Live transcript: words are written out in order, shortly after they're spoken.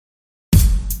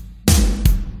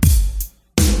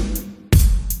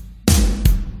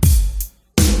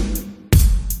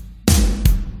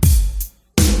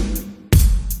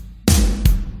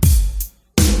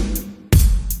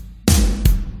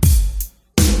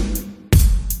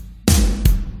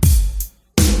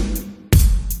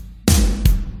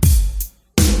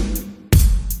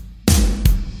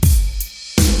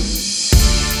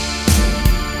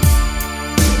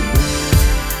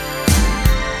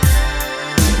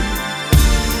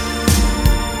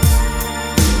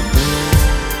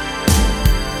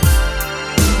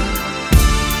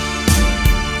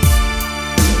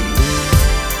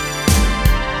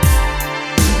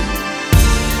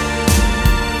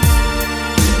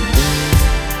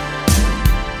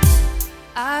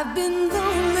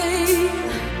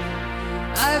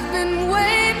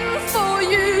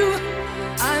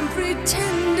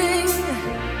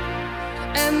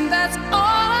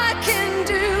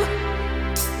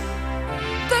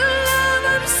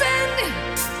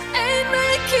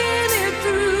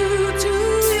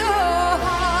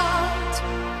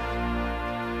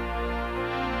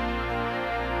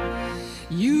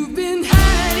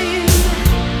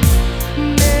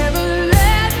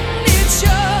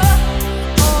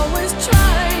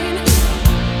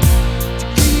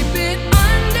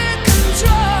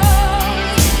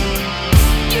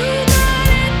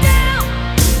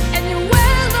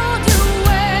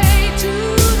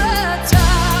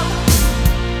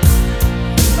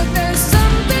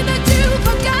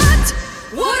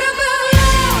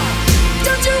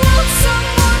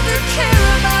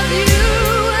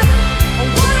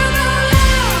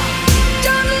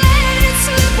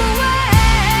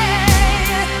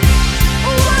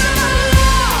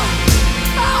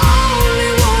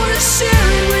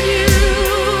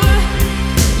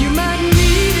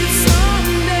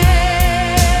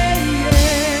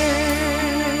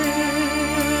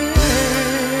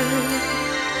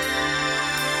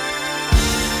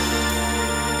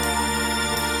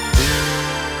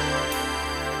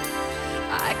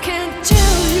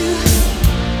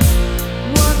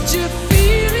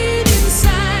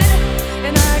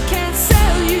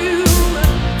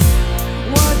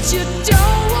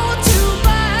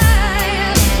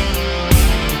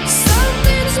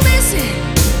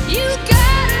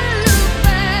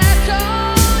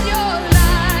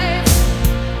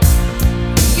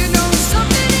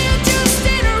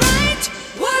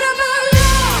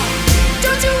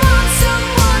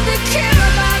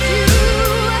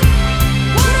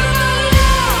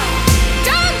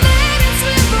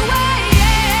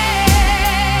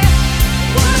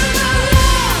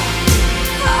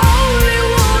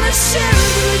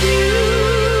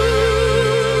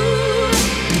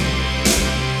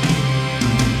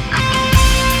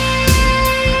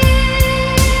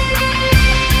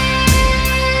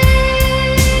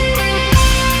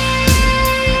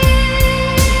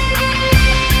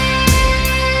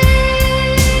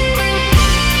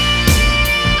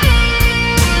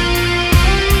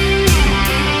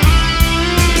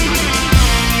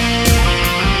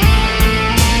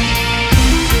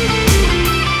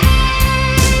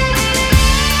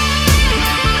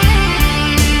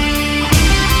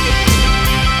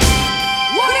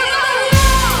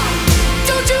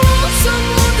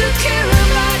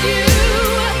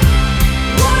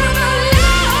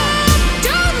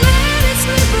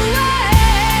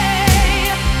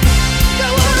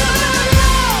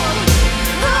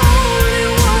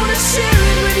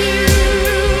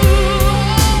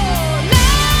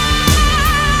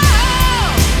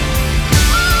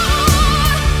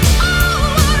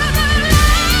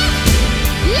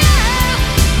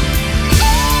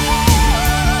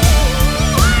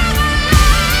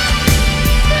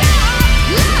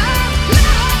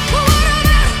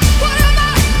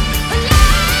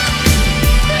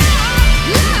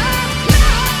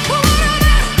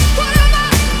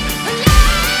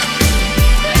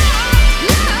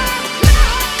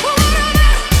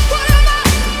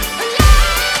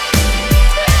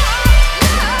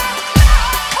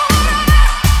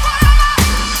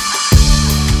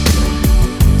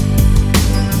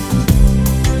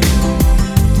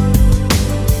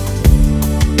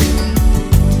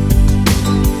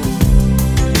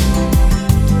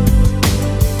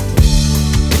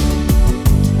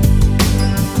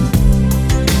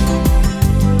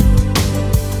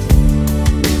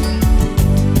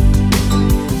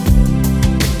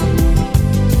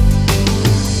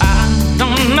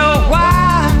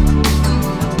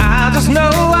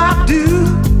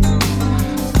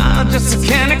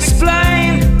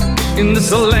in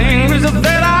this language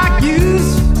that I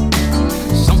use.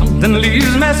 Something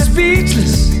leaves me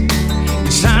speechless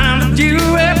each time that you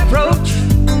approach.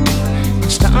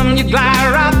 Each time you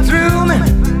glide right through me,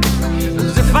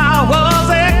 as if I was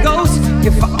a ghost.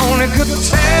 If I only could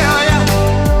tell you,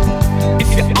 if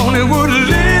you only would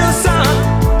listen.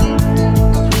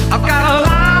 I've got a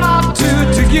line or two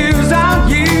to use on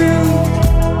you.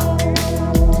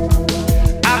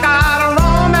 I got a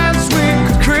romance we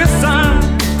could christen.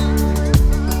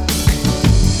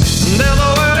 There's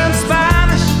a word in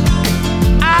Spanish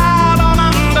I don't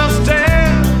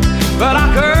understand, but I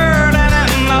heard it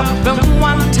enough in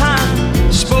one time,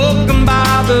 spoken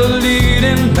by the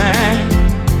leading man.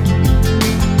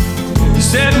 He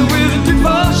said it with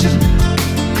devotion,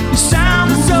 you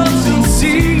sound so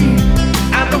sincere,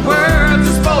 and the words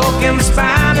are spoken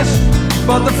Spanish,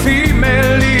 but the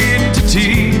female lead to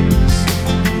tears.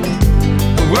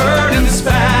 A word in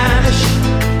Spanish,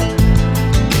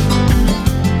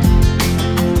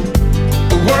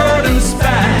 a word in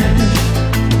Spanish.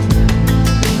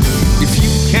 If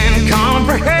you can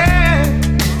comprehend,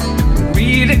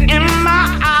 read it in my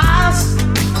eyes.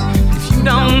 If you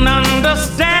don't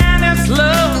understand, it's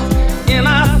love in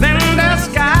a thin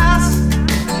disguise.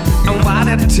 And what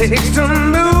it takes to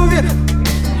move you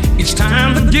each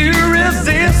time that you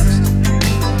resist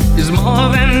is more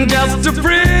than just a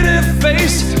pretty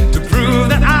face to prove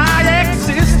that I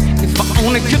exist. If I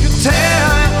only could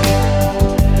tell you,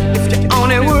 if you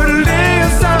only would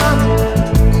listen.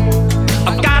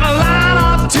 I've got a line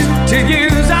or two to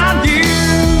use on you.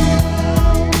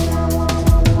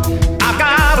 I've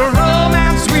got a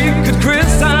romance we could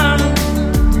christen.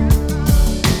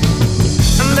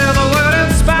 And there's a word in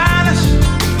Spanish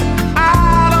I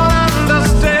don't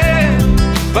understand,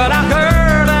 but I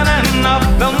heard it enough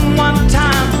in one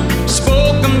time,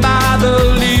 spoken by the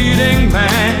leading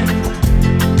man.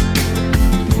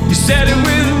 You said it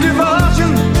with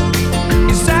devotion,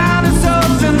 you sounded so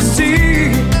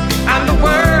sincere, and the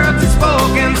words are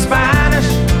spoken Spanish,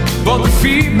 but the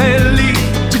female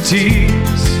lead to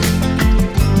tears.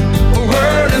 A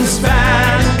word in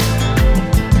Spanish,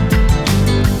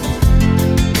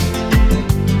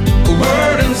 a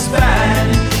word in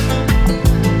Spanish.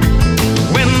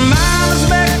 When manners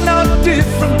make no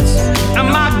difference and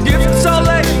my gifts are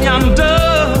laid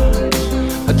undone,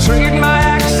 I trade my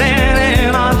accent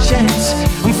in on chance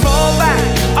and fall back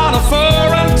on a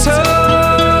foreign tongue.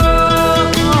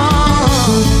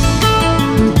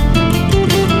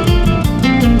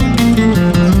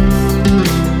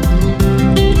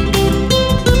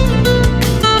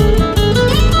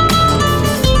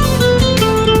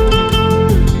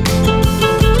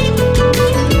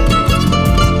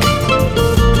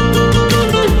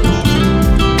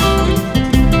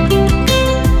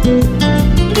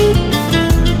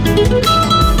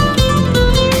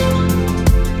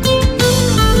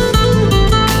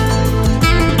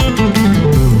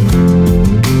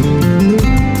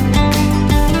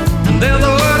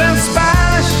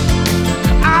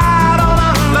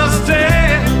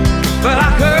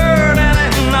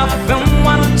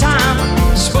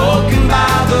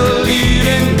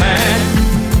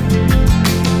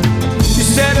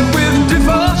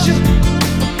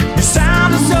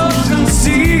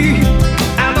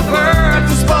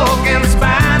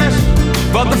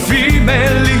 But the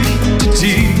female lead to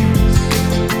tears.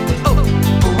 Oh,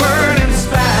 a word in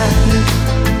Spanish.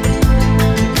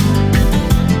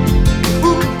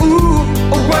 Ooh, ooh,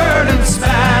 a word in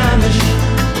Spanish.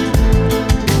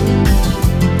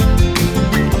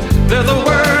 There's a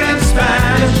word in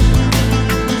Spanish.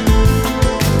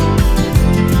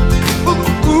 Ooh,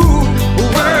 ooh, a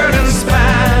word in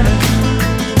Spanish.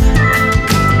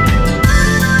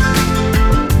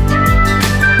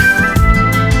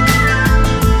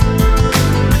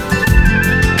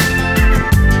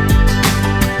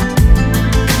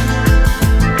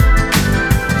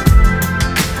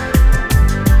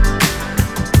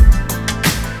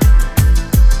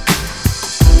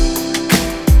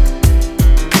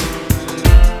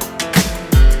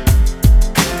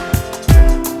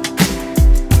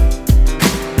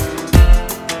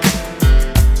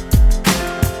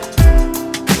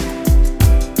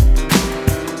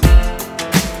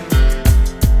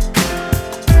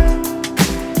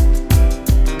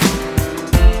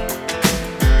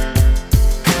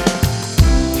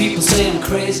 People say I'm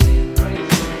crazy.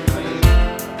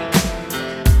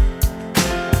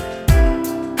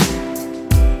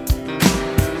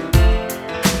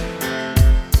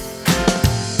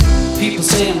 People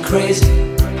say I'm crazy.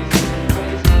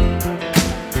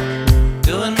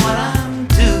 Doing what I'm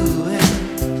doing.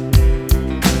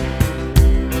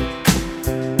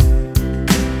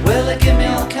 Well, they give me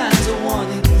all kinds of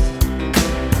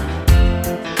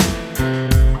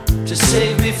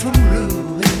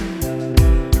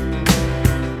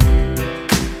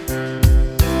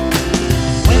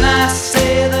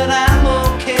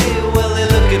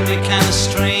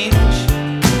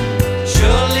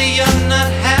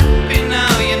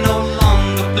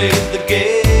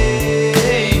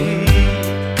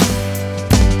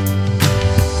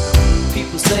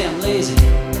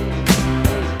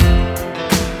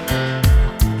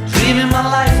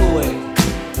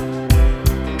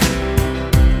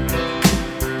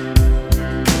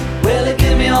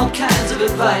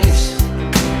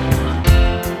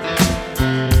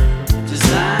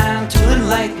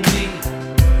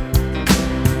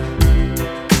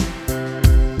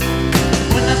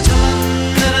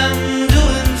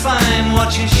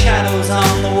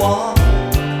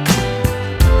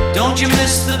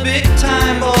miss the big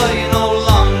time, boy, you're no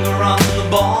longer on the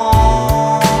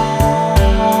ball.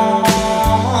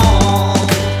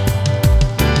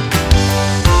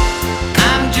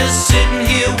 I'm just sitting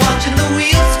here watching the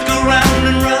wheels go round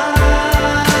and round.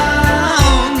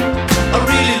 I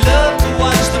really love to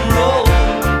watch them roll.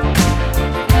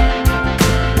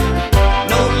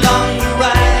 No longer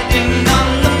riding on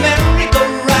the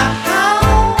merry-go-round.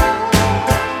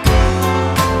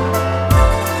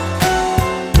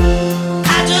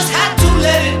 I just had to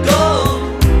let it go.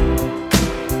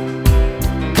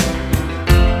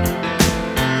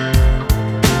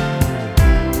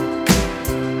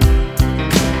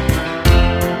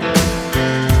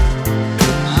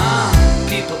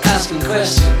 People asking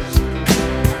questions,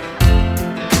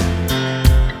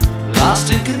 lost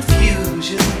in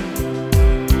confusion.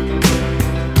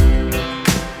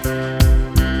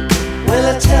 Well,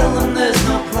 I tell them there's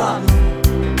no problem,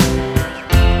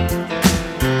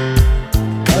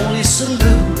 only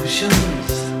solutions.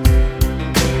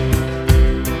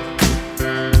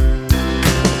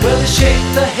 Well, they shake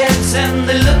their heads and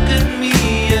they look at me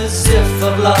as if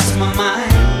I've lost my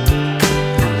mind.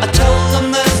 I told them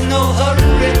there's no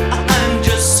hurry, I'm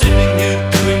just sitting here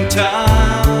doing time.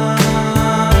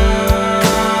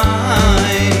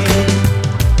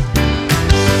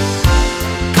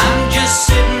 I'm just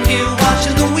sitting here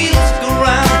watching the wheels go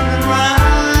round and round.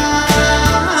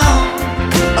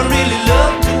 I really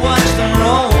love to watch them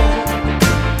roll.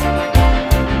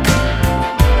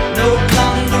 No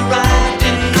longer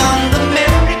riding on the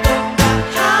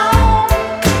merry-go-round.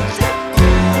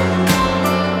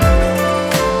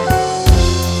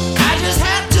 I just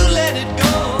had to let it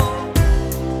go.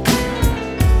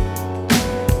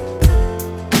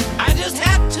 I just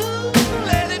had to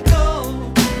let it go.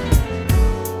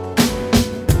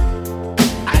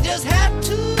 I just had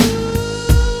to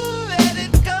let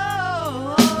it go.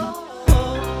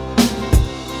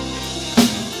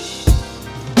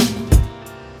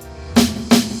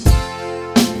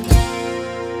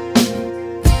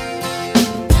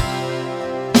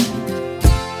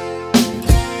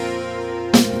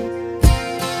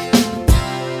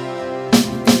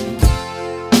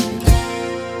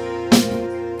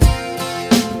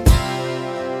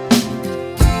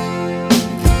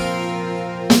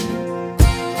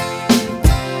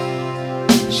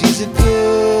 She's a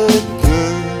good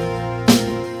girl,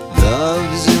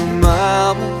 loves her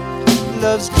mama,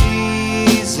 loves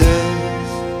Jesus,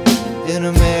 in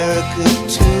America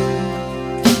too.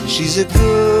 She's a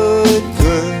good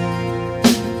girl,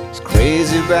 she's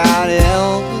crazy about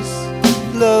Elvis,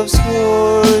 loves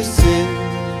horses,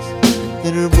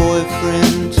 and her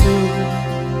boyfriend too.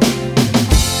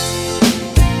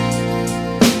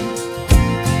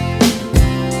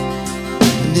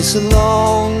 And it's a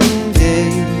long day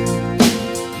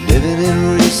living in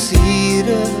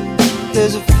Reseda.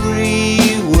 There's a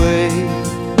freeway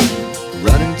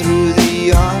running through the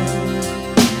yard,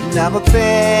 and I'm a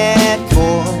bad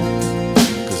boy,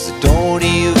 'cause I don't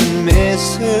even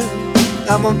miss her.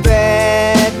 I'm a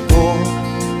bad boy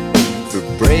for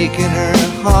breaking her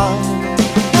heart.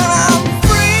 And I'm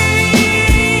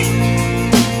free,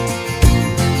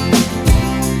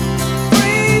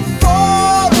 free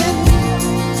falling.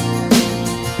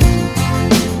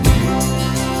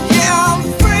 Yeah, I'm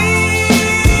free,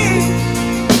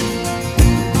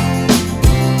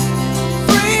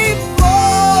 free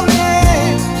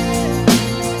falling.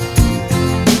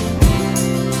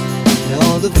 And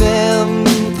all the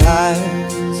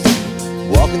vampires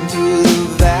walking through the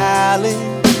valley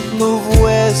move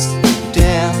west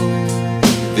down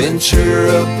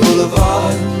Ventura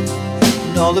Boulevard.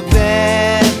 And all the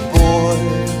bad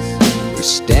boys were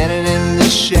standing in the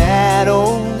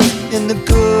shadows, and the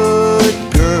good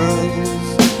girls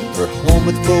are home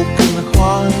with broken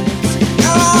hearts. And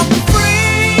I'm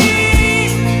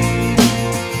free,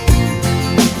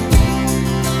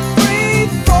 free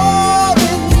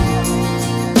falling.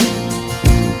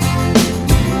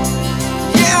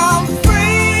 Yeah, I'm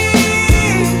free,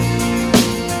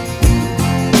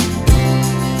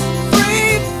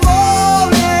 free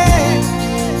falling.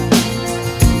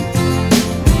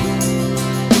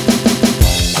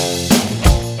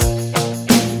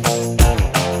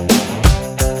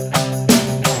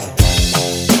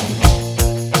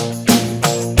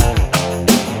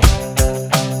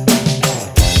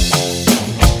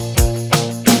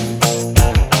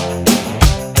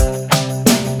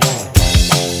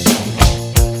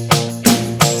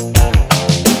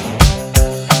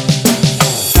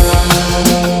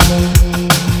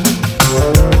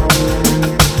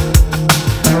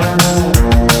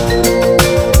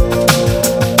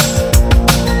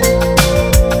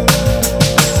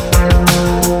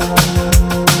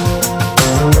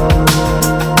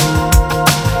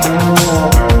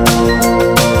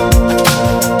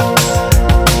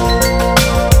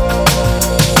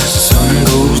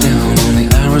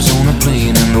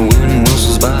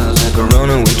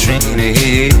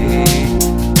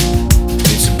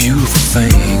 It's a beautiful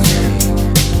thing.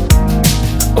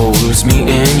 Oh, it's me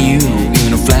and you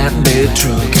in a flatbed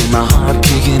truck, and my heart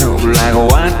kicking over like a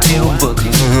white-tail buck.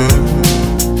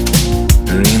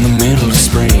 And in the middle of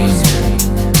spring,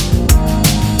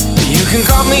 you can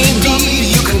cut me deep,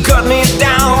 you can cut me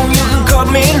down, you can cut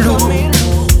me loose.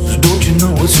 So don't you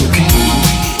know it's okay?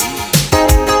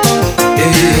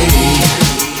 Yeah.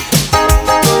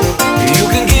 You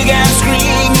can kick and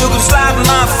scream, you can slap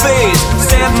my face,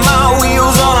 set my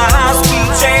wheels on a high-speed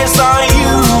chase on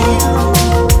you.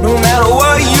 No matter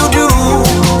what you do,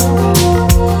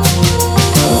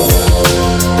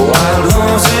 wild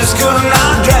horses could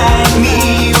not drag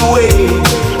me away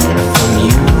from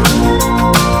you.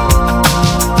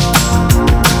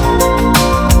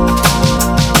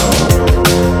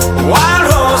 Wild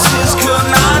horses could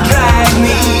not drag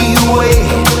me away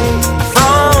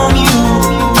from you.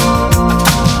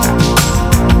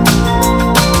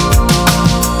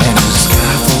 And as the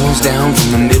sky falls down from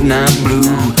the midnight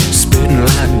blue, spitting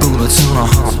like bullets on a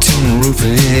hot tin roof.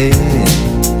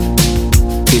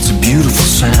 It's a beautiful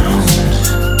sound.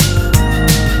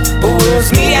 Oh,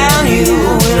 it's me and you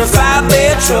in a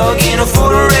 5-bed truck in a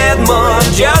foot of red mud,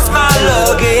 just my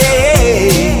luck.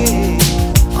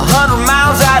 100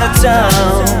 miles out of town.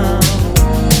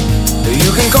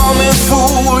 You can call me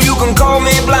fool, you can call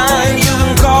me blind, you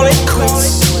can call it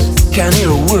quits. Can't hear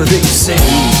a word that you say.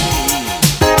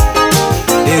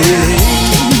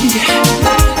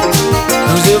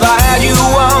 Cause if I had you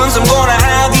once, I'm gonna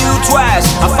have you twice.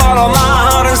 I follow my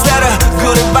heart instead of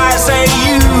good advice. Say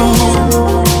you,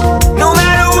 no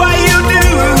matter what you do,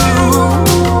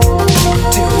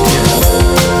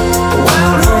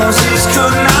 wild horses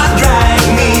could not drag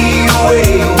me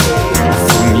away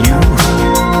from you.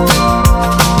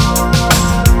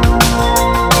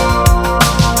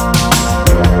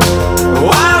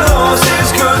 Wild horses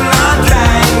could not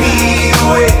drag me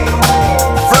away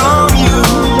from you.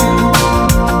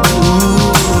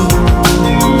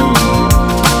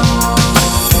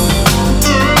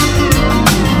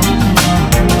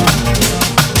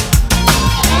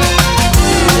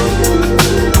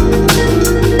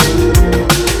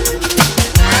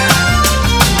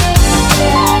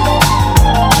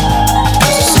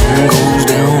 Sun goes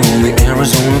down on the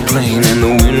Arizona plain, and the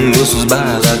wind whistles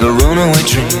by like a runaway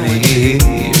train.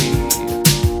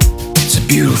 It's a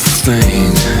beautiful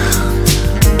thing.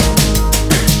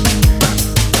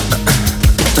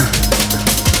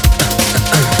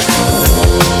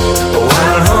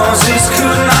 Wild horses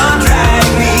could not drag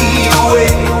me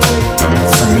away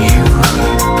from you.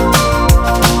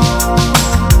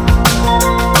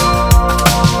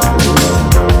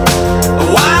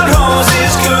 Wild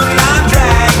horses could not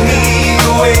drag me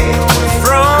away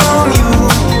from you.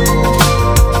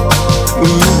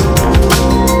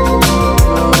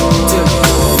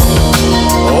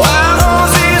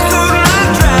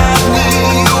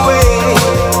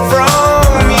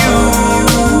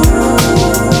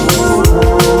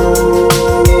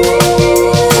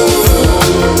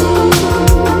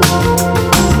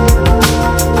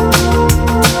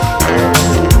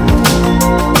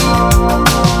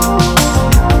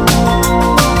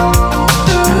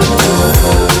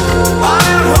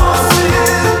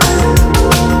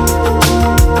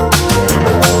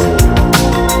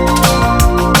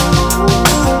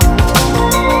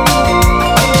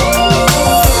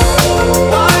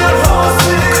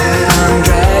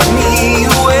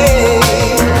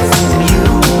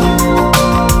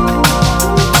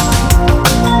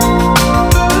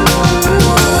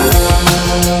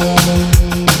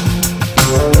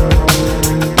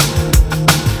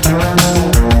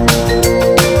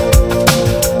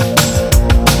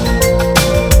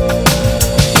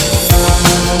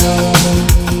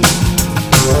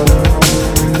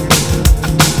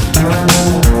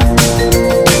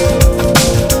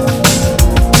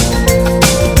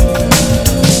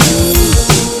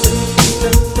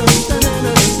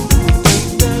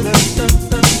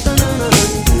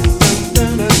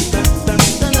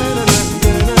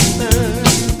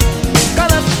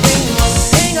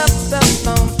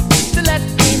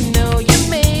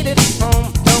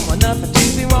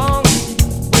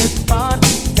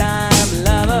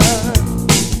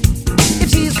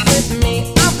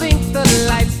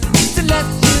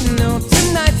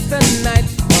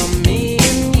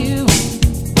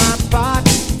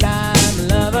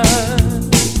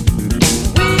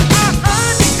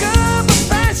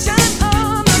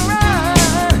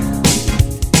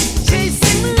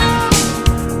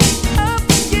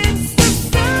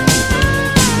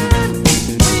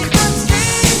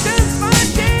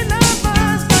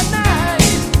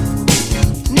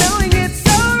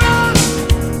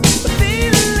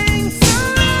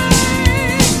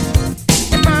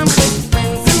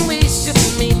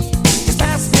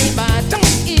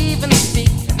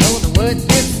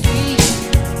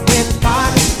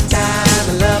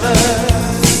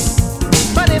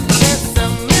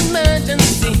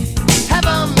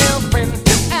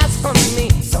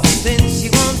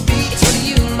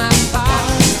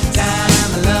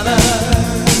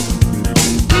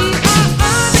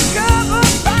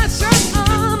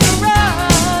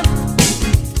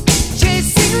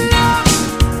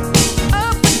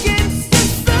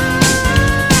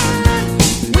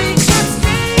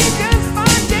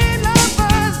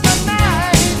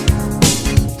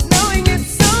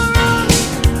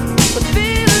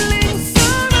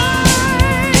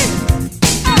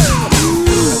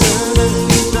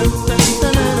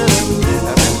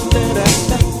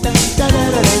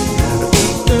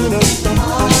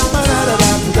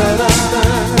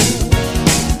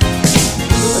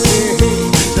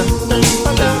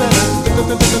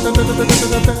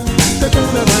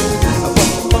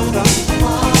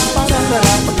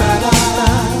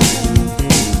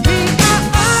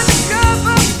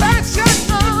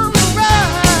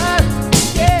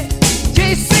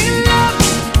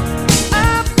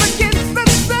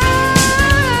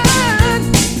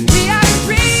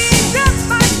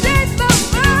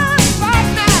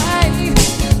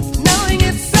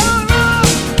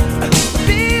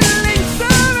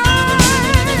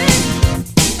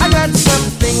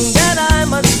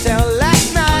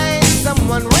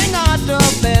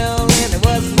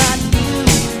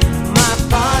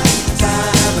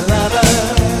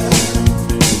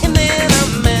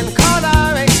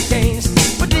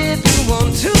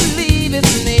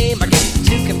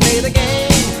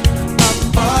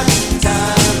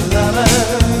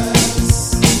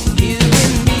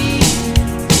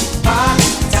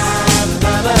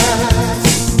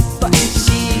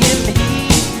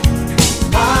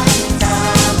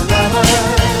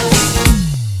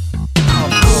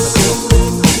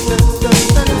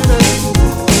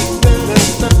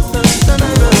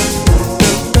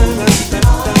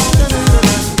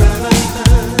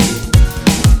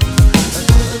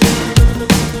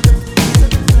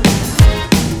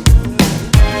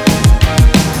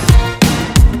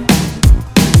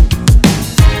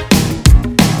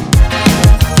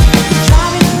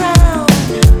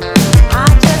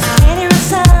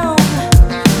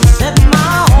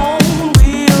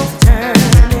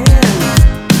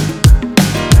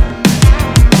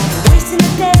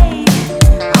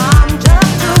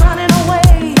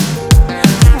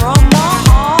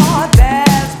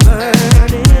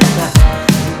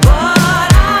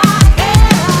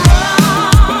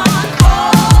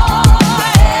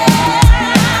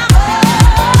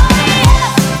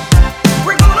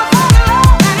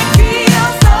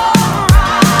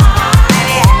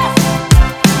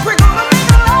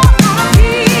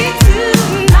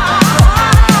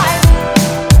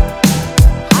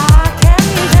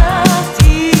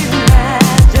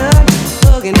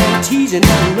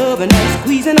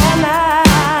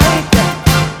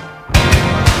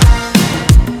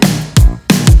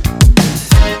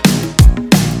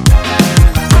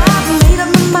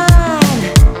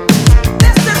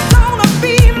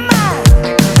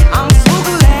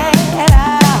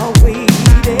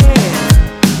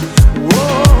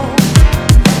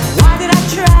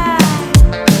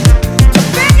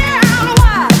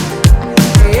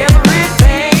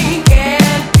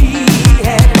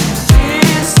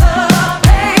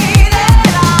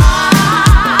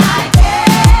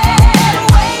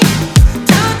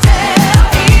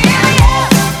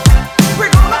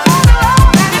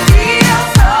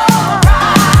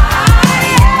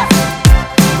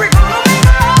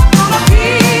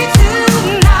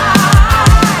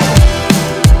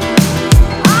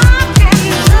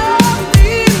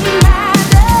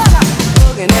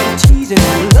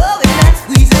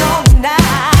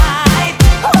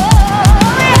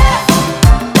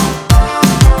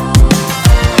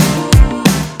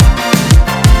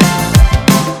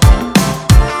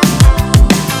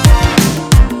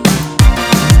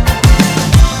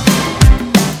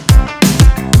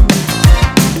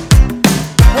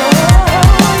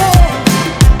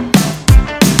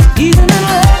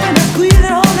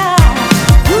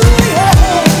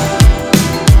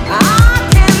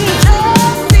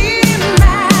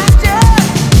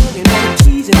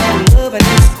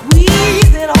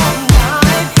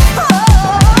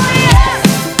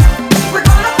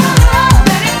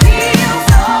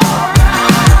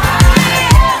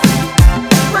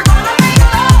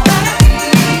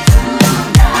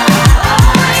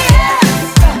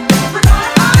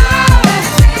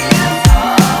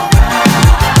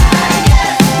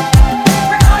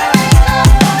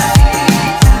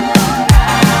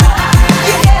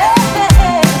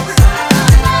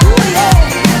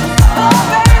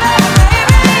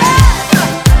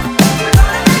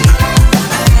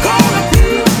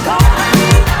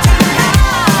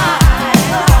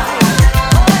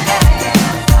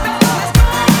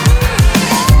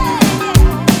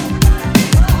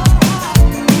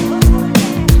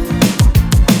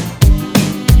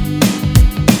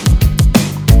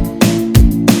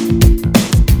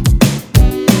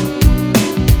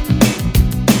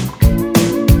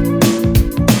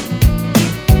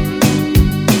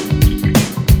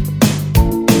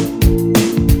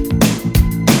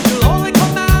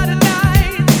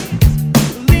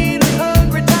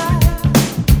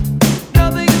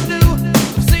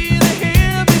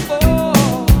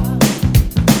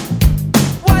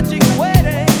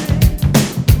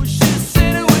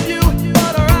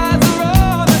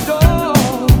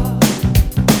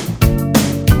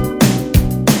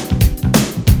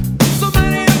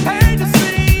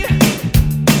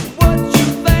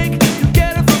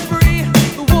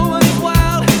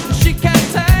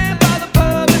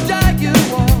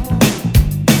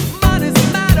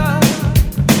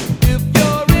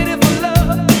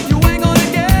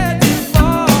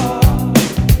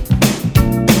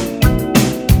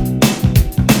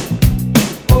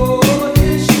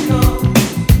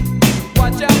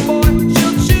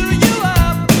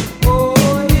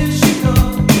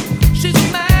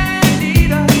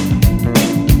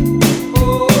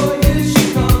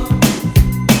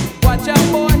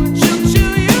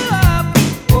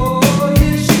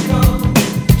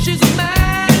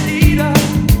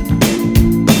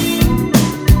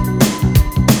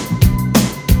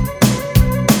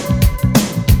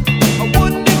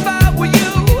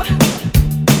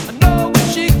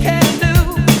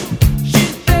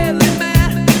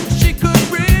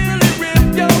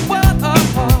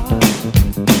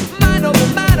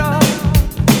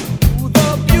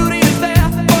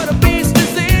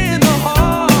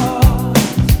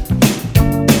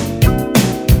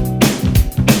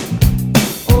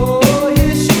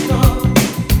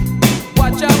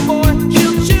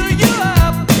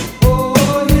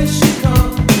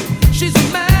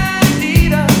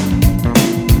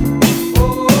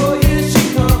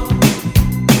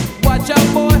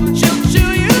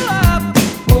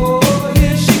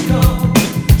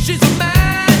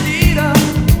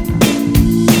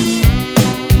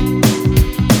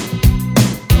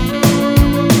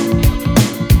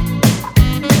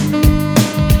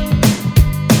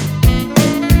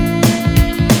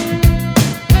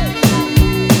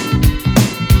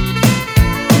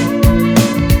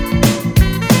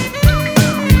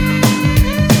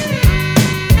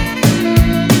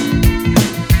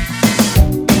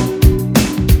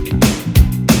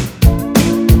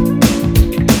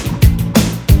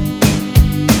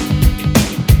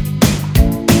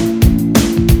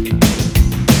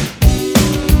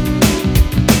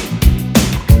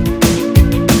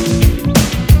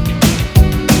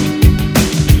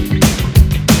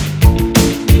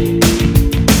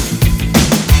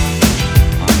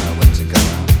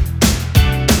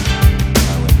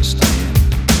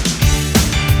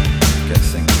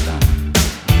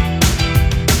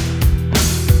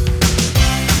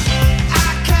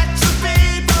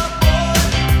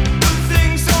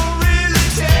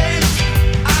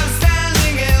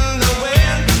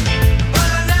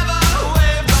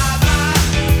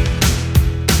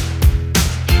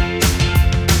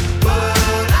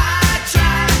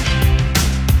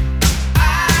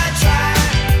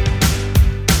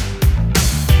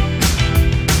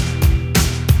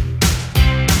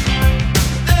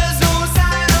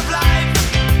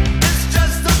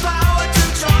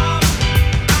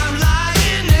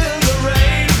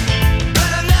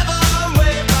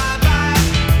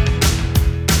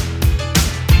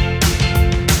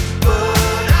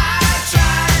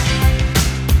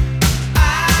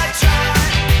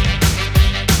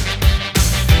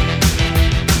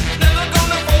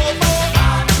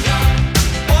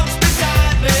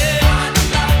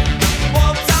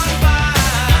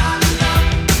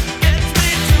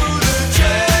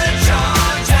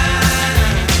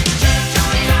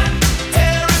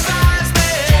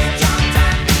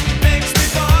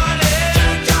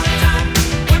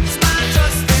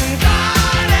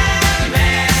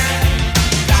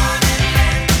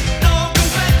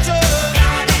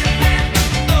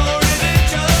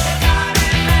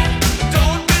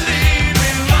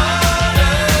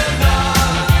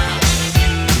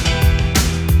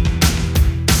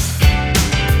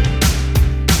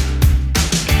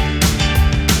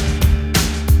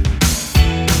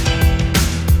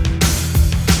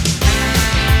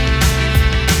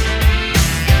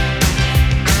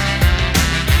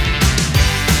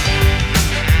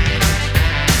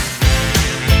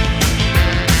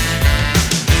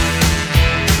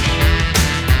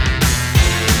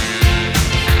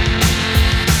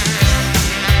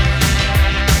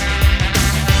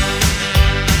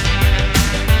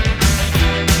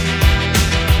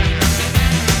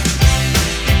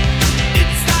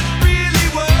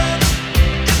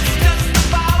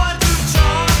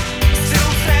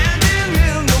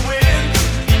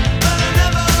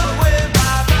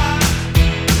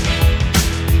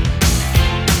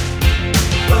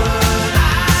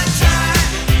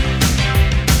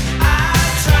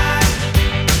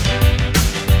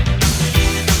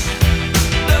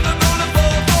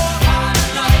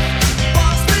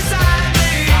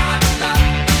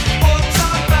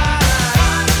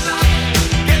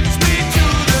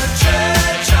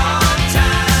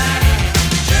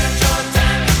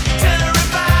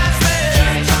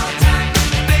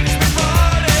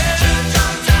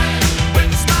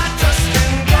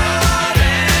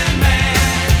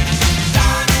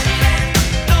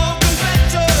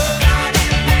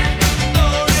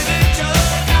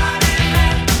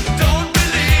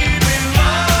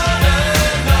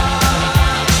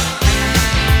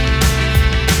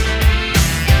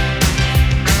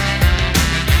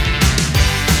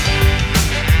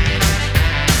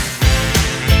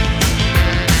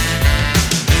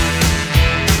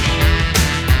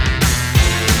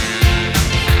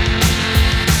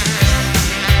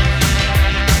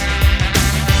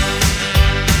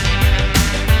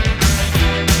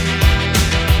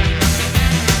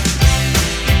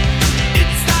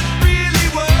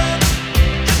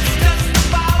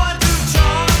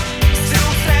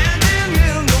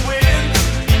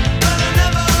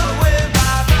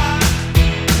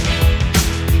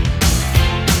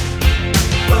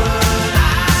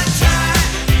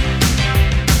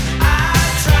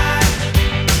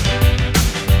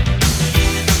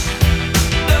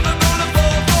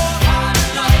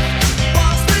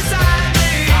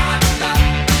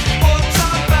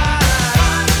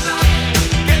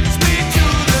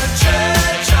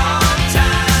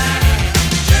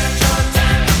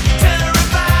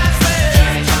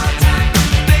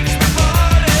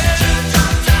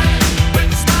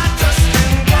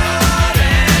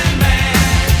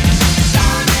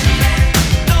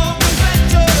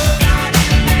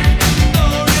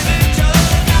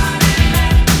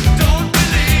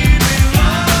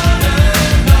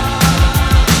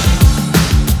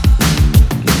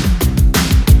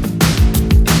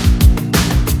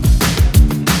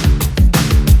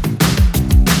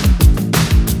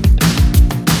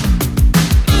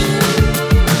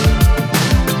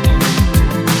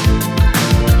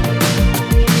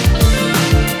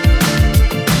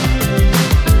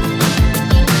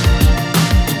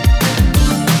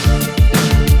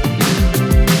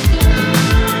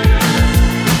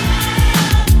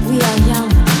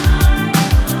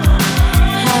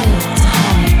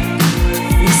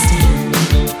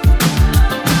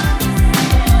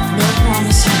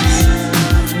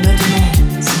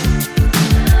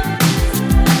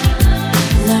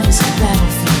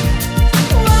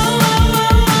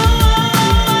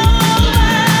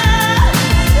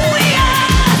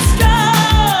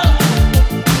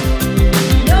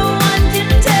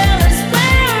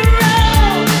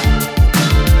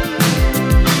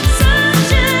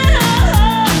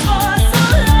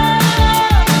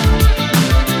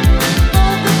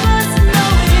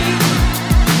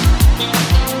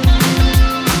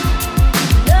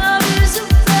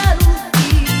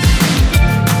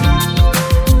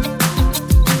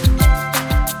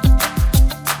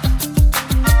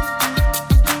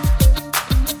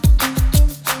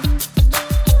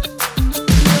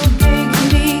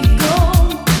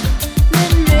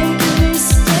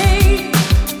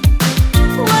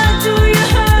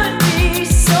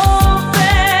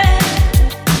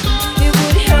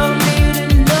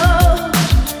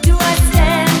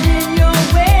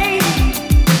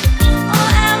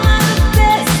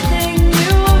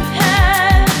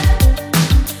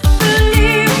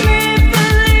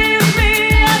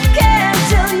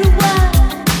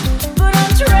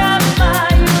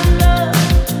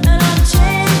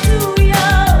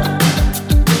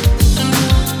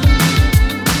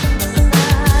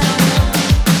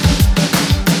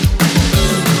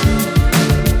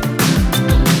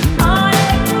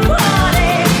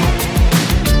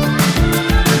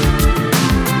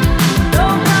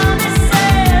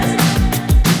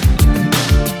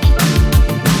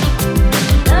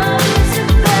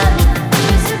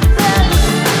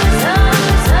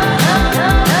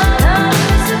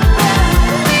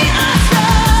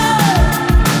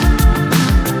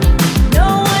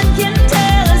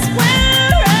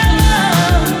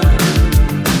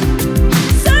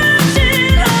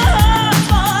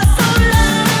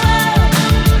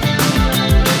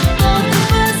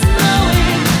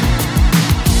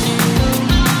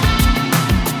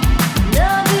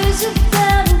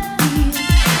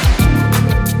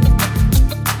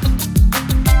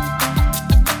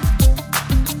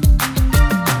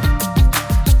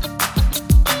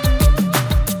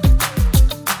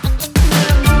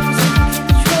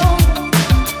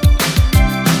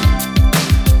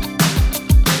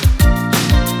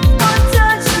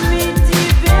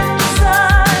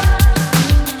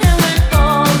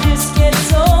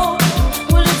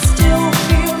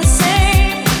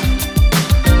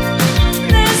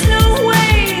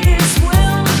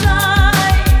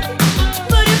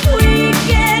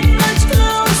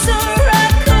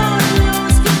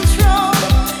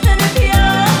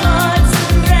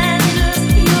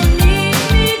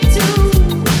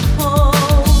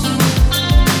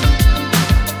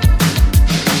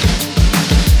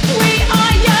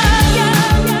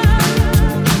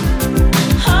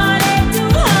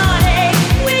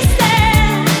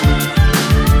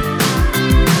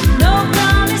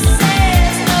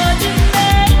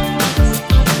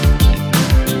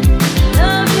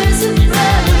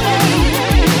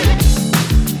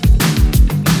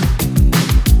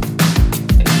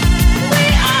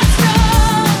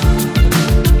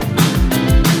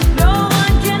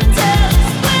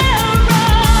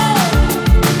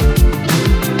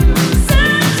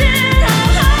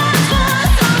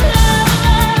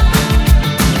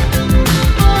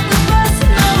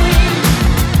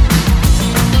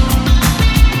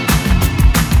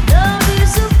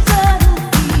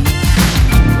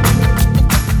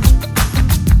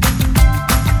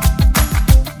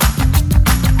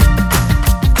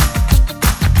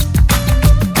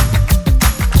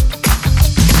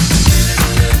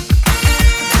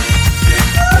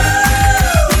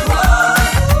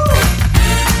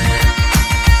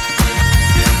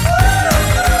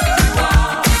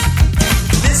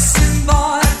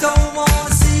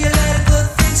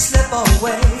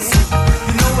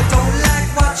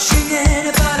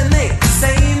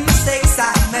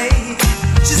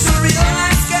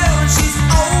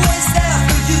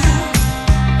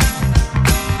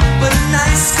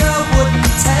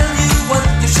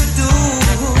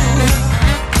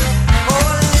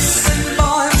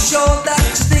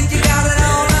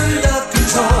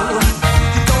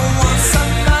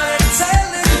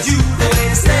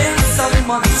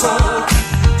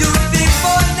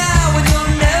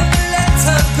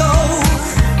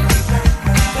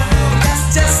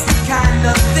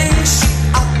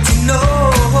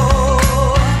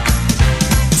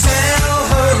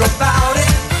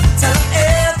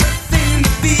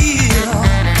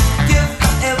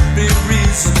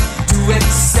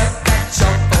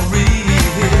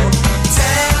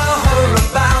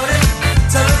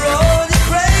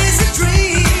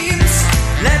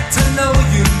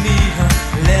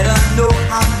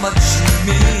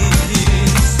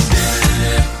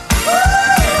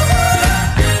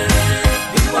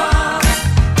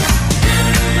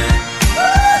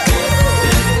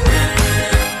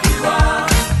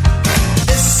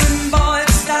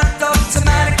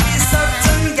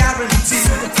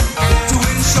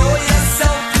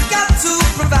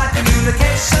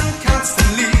 frustration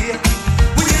constantly.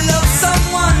 When you love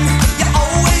someone, you're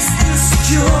always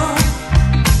insecure,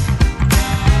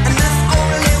 and there's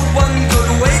only one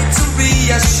good way to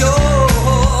reassure.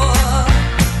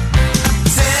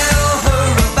 Tell her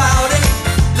about it,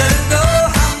 let her know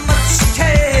how much you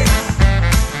care.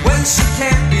 When she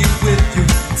can't be with you,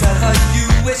 tell her you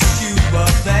wish you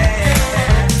were there.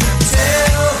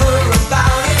 Tell her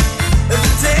about it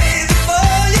every day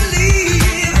before you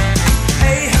leave.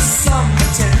 Pay her some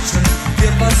attention,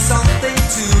 give her something